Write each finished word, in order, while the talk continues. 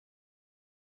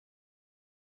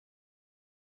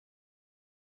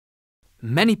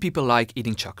Many people like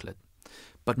eating chocolate,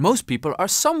 but most people are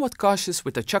somewhat cautious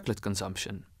with their chocolate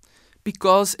consumption,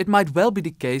 because it might well be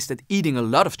the case that eating a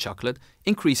lot of chocolate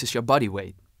increases your body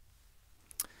weight.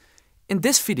 In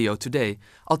this video today,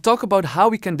 I'll talk about how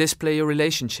we can display a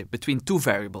relationship between two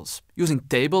variables, using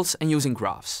tables and using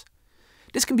graphs.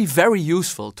 This can be very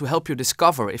useful to help you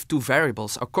discover if two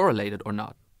variables are correlated or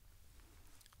not.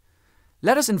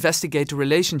 Let us investigate the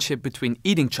relationship between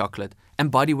eating chocolate and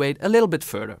body weight a little bit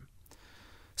further.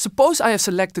 Suppose I have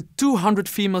selected 200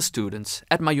 female students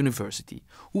at my university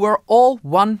who are all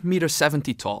 1,70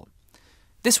 m tall.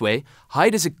 This way,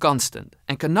 height is a constant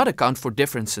and cannot account for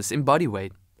differences in body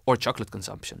weight or chocolate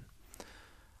consumption.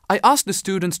 I asked the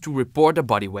students to report their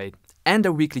body weight and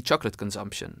their weekly chocolate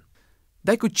consumption.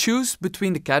 They could choose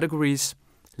between the categories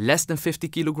less than 50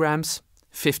 kilograms,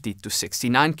 50 to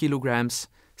 69 kilograms,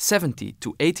 70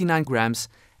 to 89 grams,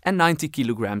 and 90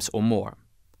 kilograms or more.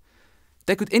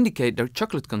 They could indicate their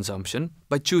chocolate consumption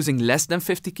by choosing less than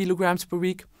 50 kilograms per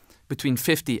week, between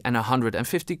 50 and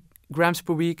 150 grams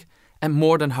per week, and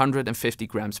more than 150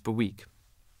 grams per week.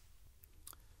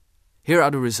 Here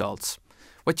are the results.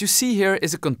 What you see here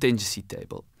is a contingency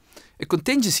table. A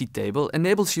contingency table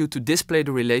enables you to display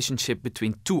the relationship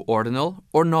between two ordinal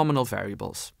or nominal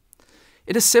variables.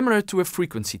 It is similar to a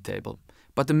frequency table,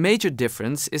 but the major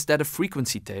difference is that a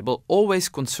frequency table always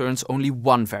concerns only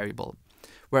one variable,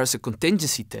 whereas a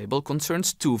contingency table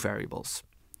concerns two variables.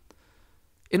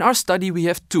 In our study we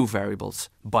have two variables,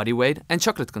 body weight and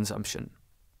chocolate consumption.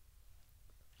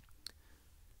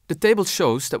 The table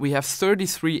shows that we have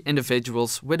 33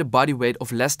 individuals with a body weight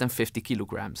of less than 50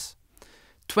 kilograms.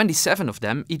 27 of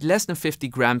them eat less than 50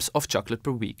 grams of chocolate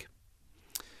per week.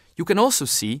 You can also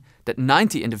see that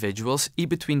 90 individuals eat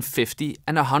between 50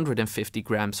 and 150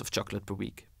 grams of chocolate per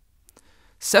week.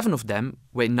 7 of them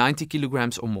weigh 90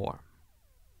 kilograms or more.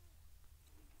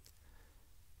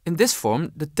 In this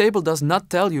form, the table does not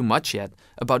tell you much yet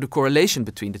about the correlation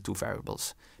between the two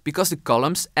variables, because the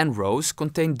columns and rows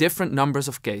contain different numbers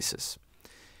of cases.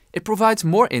 It provides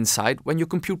more insight when you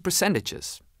compute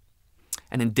percentages.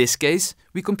 And in this case,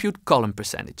 we compute column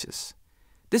percentages.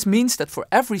 This means that for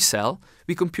every cell,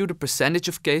 we compute a percentage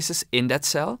of cases in that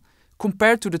cell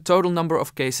compared to the total number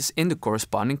of cases in the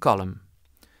corresponding column.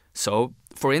 So,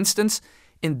 for instance,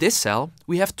 in this cell,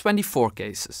 we have 24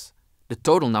 cases. The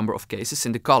total number of cases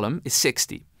in the column is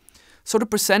 60. So the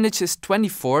percentage is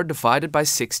 24 divided by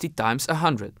 60 times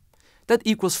 100. That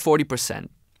equals 40%.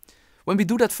 When we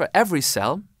do that for every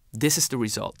cell, this is the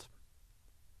result.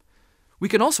 We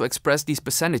can also express these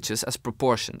percentages as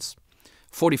proportions.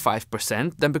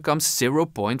 45% then becomes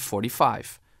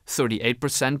 0.45.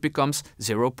 38% becomes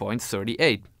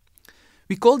 0.38.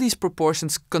 We call these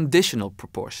proportions conditional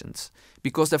proportions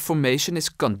because their formation is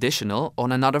conditional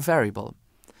on another variable.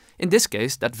 In this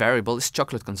case, that variable is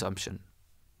chocolate consumption.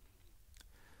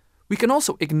 We can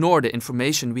also ignore the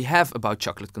information we have about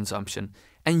chocolate consumption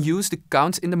and use the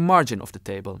counts in the margin of the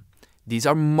table. These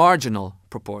are marginal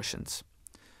proportions.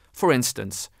 For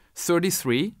instance,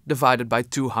 33 divided by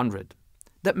 200.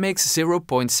 That makes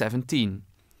 0.17.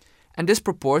 And this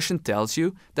proportion tells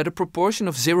you that a proportion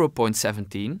of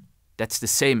 0.17, that's the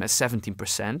same as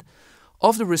 17%,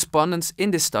 of the respondents in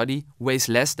this study weighs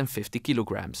less than 50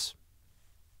 kilograms.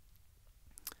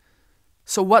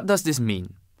 So what does this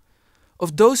mean?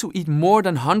 Of those who eat more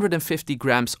than 150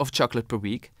 grams of chocolate per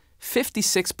week,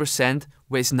 56%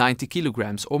 weighs 90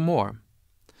 kilograms or more.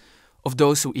 Of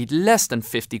those who eat less than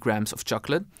 50 grams of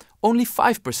chocolate, only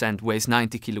 5% weighs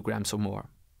 90 kilograms or more.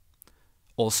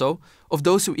 Also, of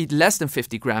those who eat less than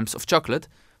 50 grams of chocolate,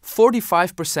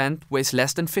 45% weighs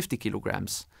less than 50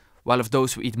 kilograms, while of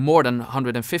those who eat more than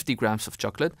 150 grams of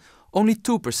chocolate, only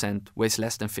 2% weighs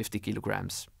less than 50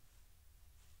 kilograms.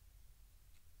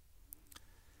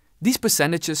 These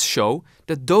percentages show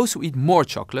that those who eat more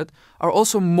chocolate are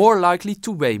also more likely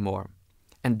to weigh more,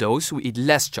 and those who eat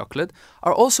less chocolate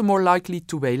are also more likely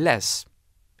to weigh less.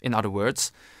 In other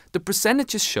words, the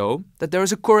percentages show that there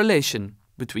is a correlation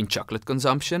between chocolate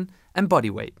consumption and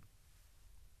body weight.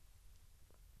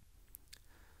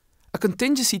 A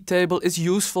contingency table is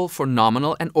useful for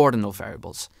nominal and ordinal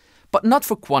variables, but not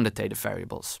for quantitative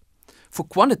variables. For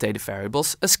quantitative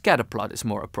variables, a scatterplot is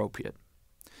more appropriate.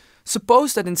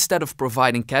 Suppose that instead of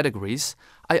providing categories,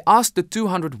 I asked the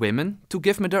 200 women to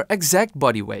give me their exact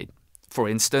body weight, for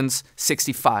instance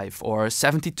 65 or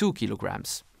 72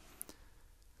 kilograms.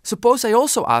 Suppose I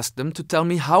also asked them to tell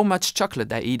me how much chocolate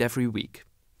they eat every week.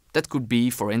 That could be,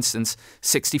 for instance,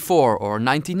 64 or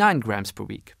 99 grams per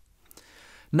week.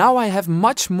 Now I have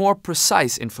much more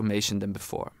precise information than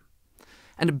before.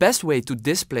 And the best way to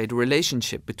display the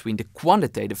relationship between the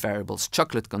quantitative variables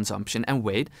chocolate consumption and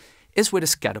weight is with a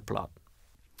scatterplot.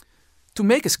 To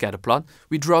make a scatterplot,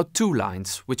 we draw two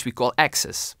lines, which we call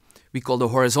axes. We call the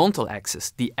horizontal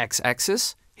axis the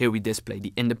x-axis, here we display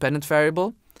the independent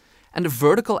variable, and the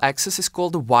vertical axis is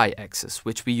called the y-axis,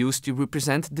 which we use to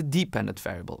represent the dependent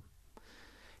variable.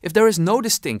 If there is no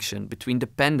distinction between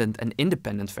dependent and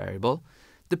independent variable,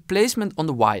 the placement on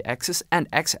the y-axis and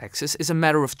x-axis is a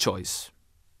matter of choice.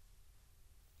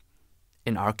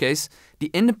 In our case,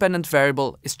 the independent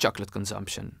variable is chocolate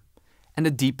consumption, and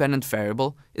the dependent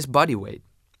variable is body weight.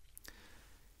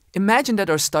 Imagine that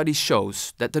our study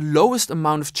shows that the lowest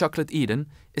amount of chocolate eaten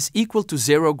is equal to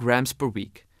 0 grams per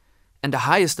week, and the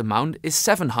highest amount is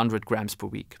 700 grams per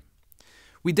week.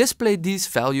 We display these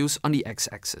values on the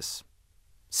x-axis.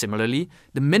 Similarly,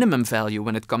 the minimum value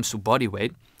when it comes to body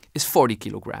weight is 40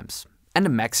 kilograms, and the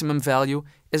maximum value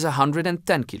is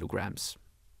 110 kilograms.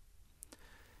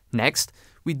 Next,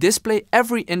 we display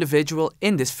every individual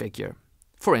in this figure.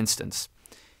 For instance,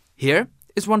 here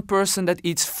is one person that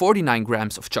eats 49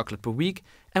 grams of chocolate per week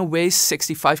and weighs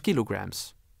 65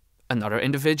 kilograms. Another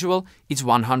individual eats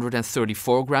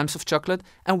 134 grams of chocolate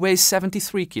and weighs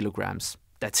 73 kilograms.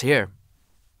 That's here.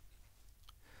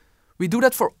 We do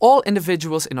that for all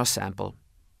individuals in our sample.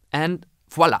 And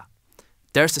voila,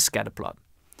 there's the scatterplot.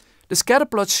 The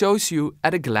scatterplot shows you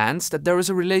at a glance that there is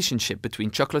a relationship between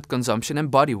chocolate consumption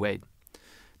and body weight.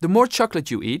 The more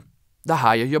chocolate you eat, the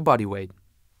higher your body weight.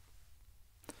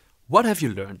 What have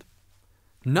you learned?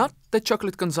 Not that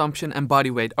chocolate consumption and body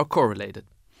weight are correlated.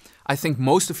 I think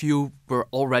most of you were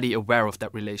already aware of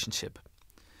that relationship.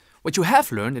 What you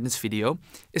have learned in this video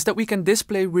is that we can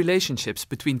display relationships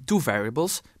between two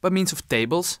variables by means of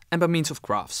tables and by means of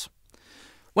graphs.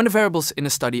 When the variables in a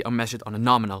study are measured on a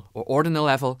nominal or ordinal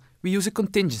level, we use a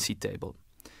contingency table.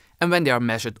 And when they are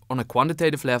measured on a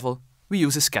quantitative level, we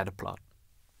use a scatterplot.